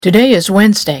Today is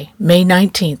Wednesday, May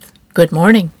 19th. Good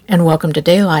morning and welcome to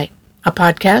Daylight, a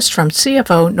podcast from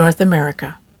CFO North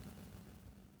America.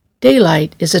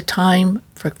 Daylight is a time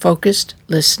for focused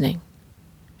listening.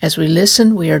 As we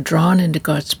listen, we are drawn into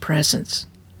God's presence.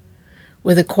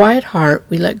 With a quiet heart,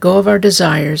 we let go of our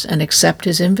desires and accept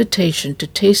His invitation to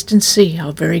taste and see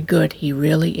how very good He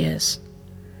really is.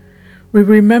 We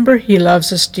remember He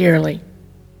loves us dearly.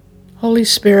 Holy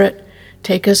Spirit,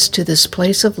 take us to this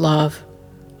place of love,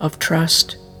 of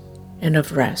trust, and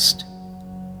of rest.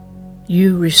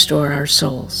 You restore our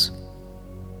souls.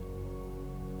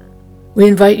 We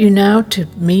invite you now to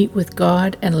meet with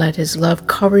God and let His love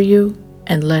cover you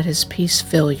and let His peace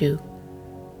fill you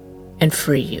and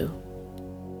free you.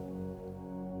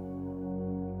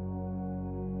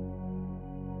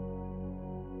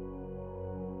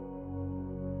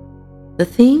 The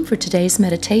theme for today's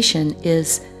meditation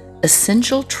is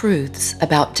Essential Truths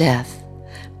About Death,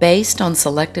 based on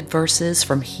selected verses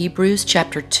from Hebrews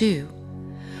chapter 2,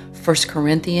 1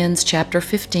 Corinthians chapter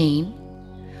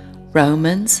 15,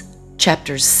 Romans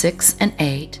chapters 6 and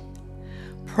 8,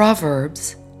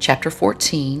 Proverbs chapter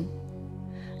 14,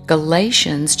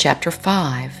 Galatians chapter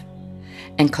 5,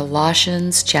 and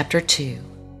Colossians chapter 2.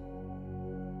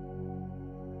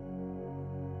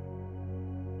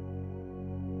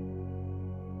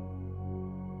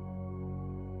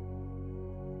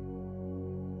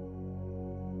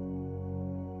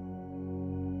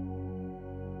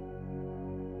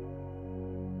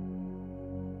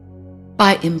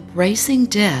 By embracing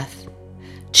death,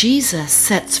 Jesus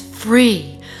sets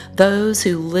free those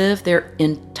who live their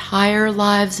entire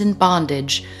lives in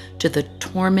bondage to the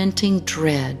tormenting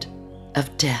dread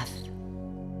of death.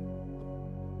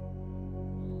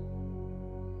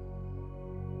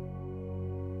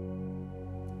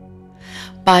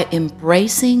 By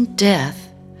embracing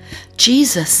death,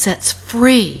 Jesus sets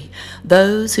free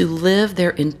those who live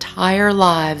their entire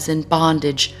lives in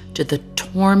bondage to the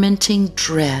tormenting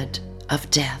dread of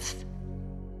death.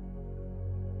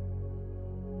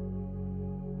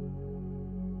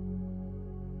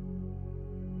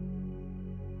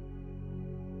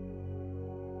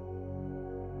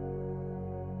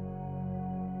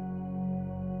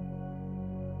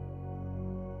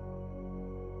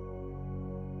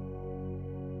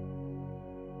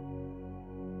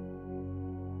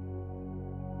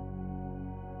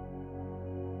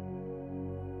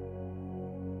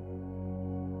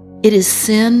 It is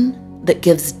sin that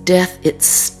gives death its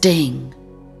sting,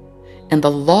 and the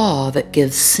law that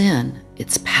gives sin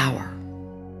its power.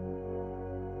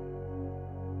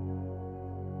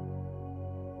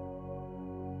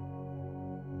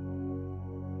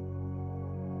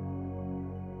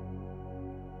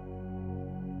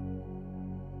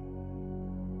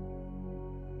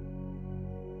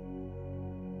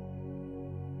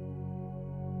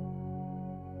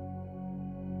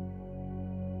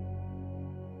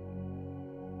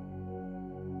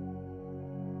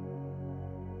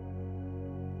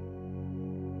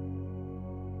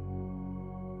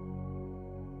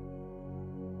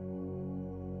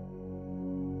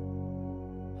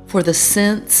 For the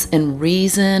sense and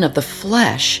reason of the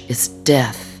flesh is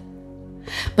death,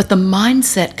 but the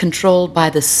mindset controlled by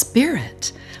the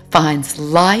Spirit finds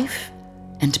life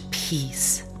and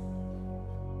peace.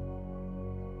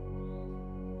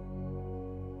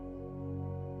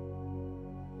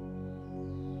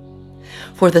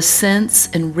 For the sense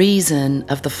and reason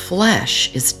of the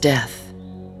flesh is death,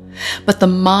 but the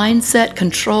mindset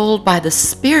controlled by the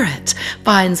Spirit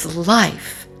finds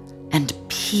life and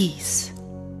peace.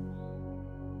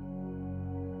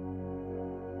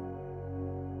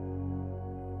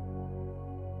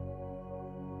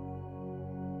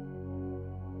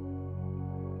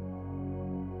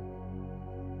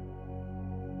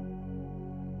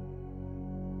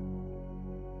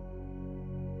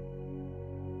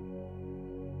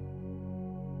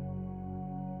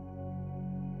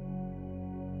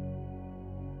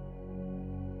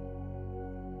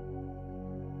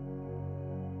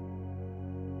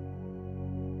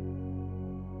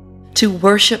 To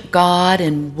worship God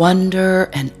in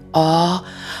wonder and awe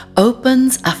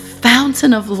opens a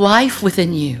fountain of life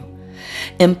within you,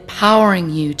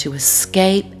 empowering you to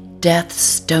escape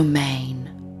death's domain.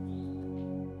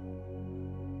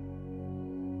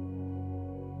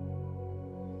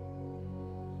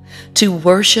 To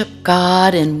worship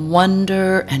God in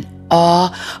wonder and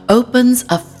awe opens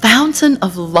a fountain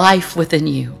of life within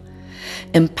you,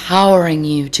 empowering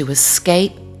you to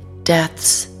escape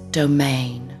death's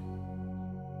domain.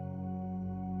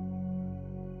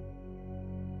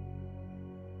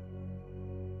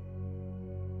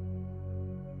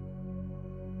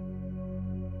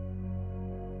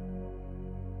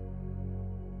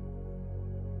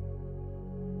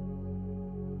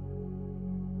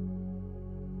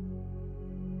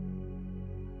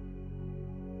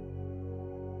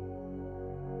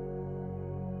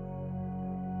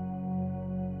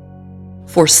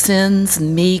 For sin's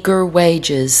meager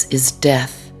wages is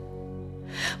death,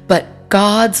 but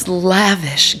God's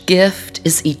lavish gift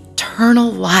is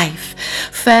eternal life,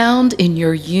 found in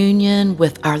your union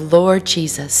with our Lord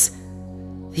Jesus,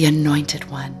 the Anointed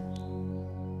One.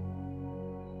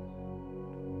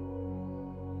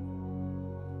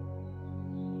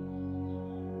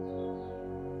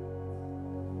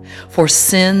 For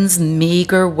sin's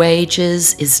meager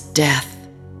wages is death,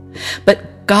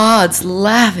 but God's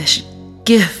lavish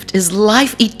gift is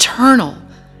life eternal,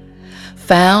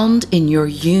 found in your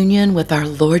union with our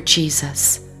Lord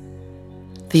Jesus,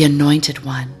 the Anointed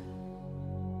One.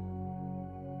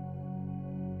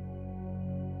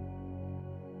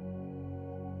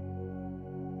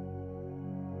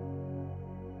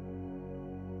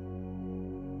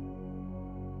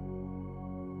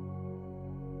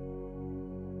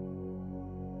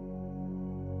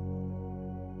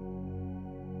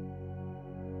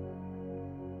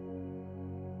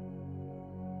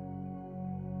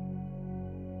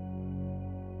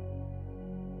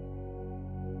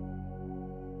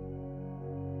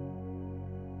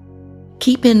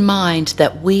 Keep in mind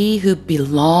that we who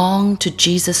belong to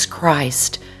Jesus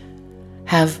Christ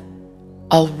have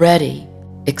already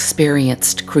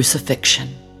experienced crucifixion.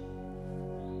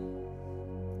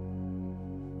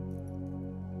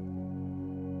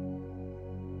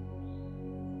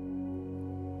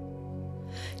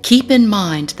 Keep in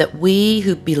mind that we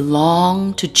who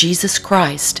belong to Jesus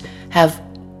Christ have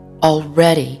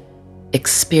already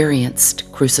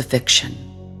experienced crucifixion.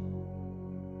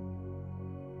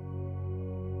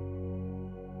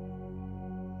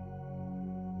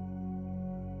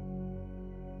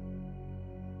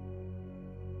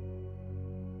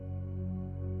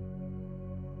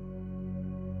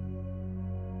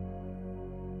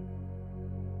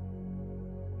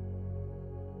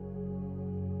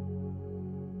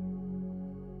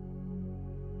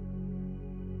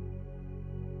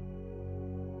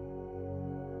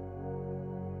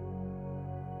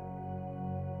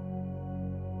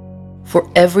 For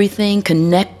everything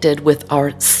connected with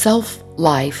our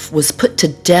self-life was put to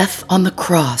death on the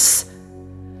cross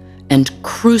and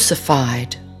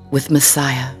crucified with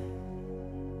Messiah.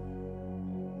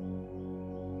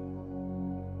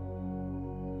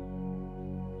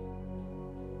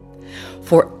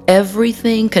 For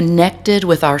everything connected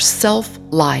with our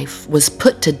self-life was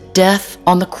put to death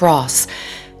on the cross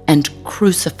and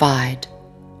crucified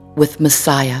with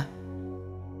Messiah.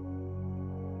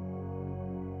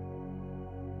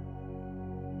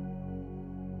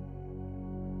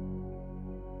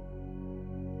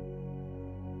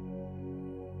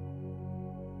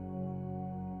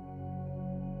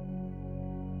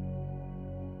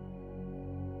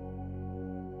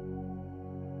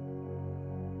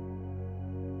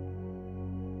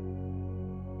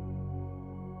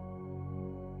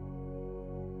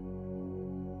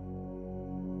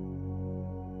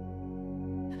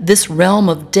 This realm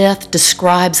of death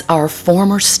describes our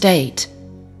former state,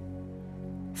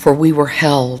 for we were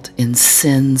held in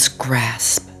sin's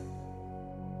grasp.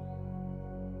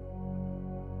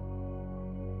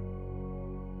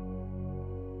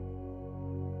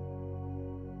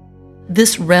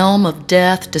 This realm of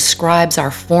death describes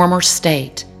our former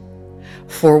state,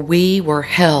 for we were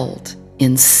held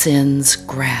in sin's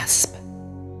grasp.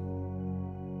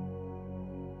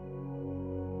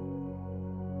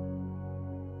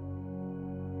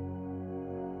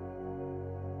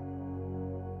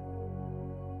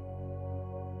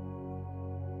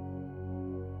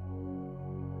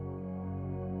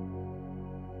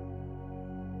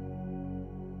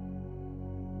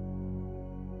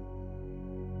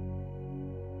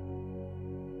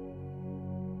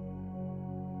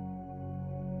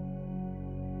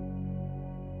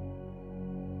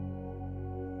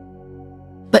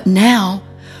 But now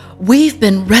we've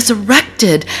been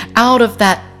resurrected out of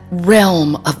that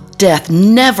realm of death,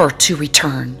 never to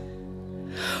return.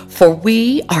 For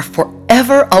we are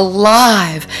forever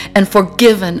alive and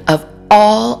forgiven of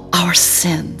all our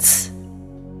sins.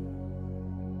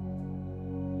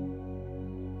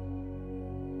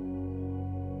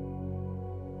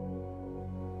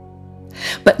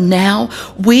 But now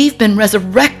we've been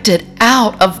resurrected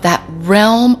out of that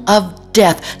realm of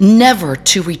death, never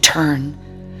to return.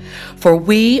 For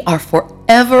we are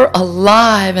forever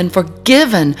alive and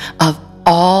forgiven of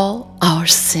all our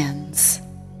sins.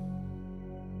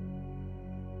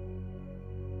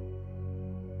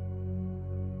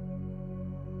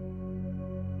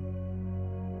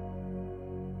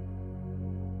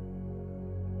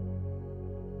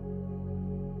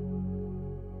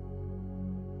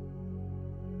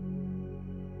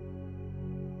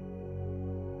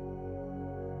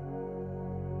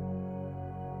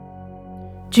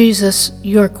 Jesus,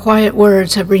 your quiet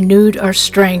words have renewed our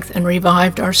strength and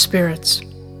revived our spirits.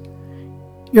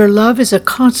 Your love is a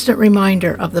constant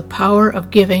reminder of the power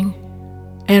of giving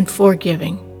and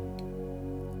forgiving.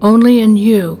 Only in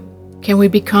you can we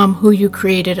become who you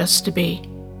created us to be.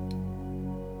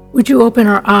 Would you open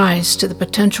our eyes to the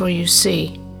potential you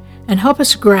see and help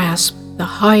us grasp the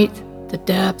height, the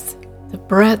depth, the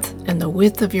breadth, and the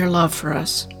width of your love for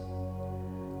us?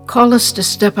 Call us to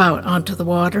step out onto the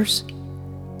waters,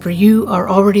 for you are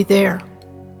already there.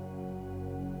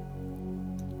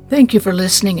 Thank you for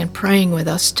listening and praying with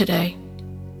us today.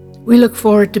 We look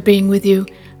forward to being with you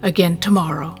again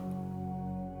tomorrow.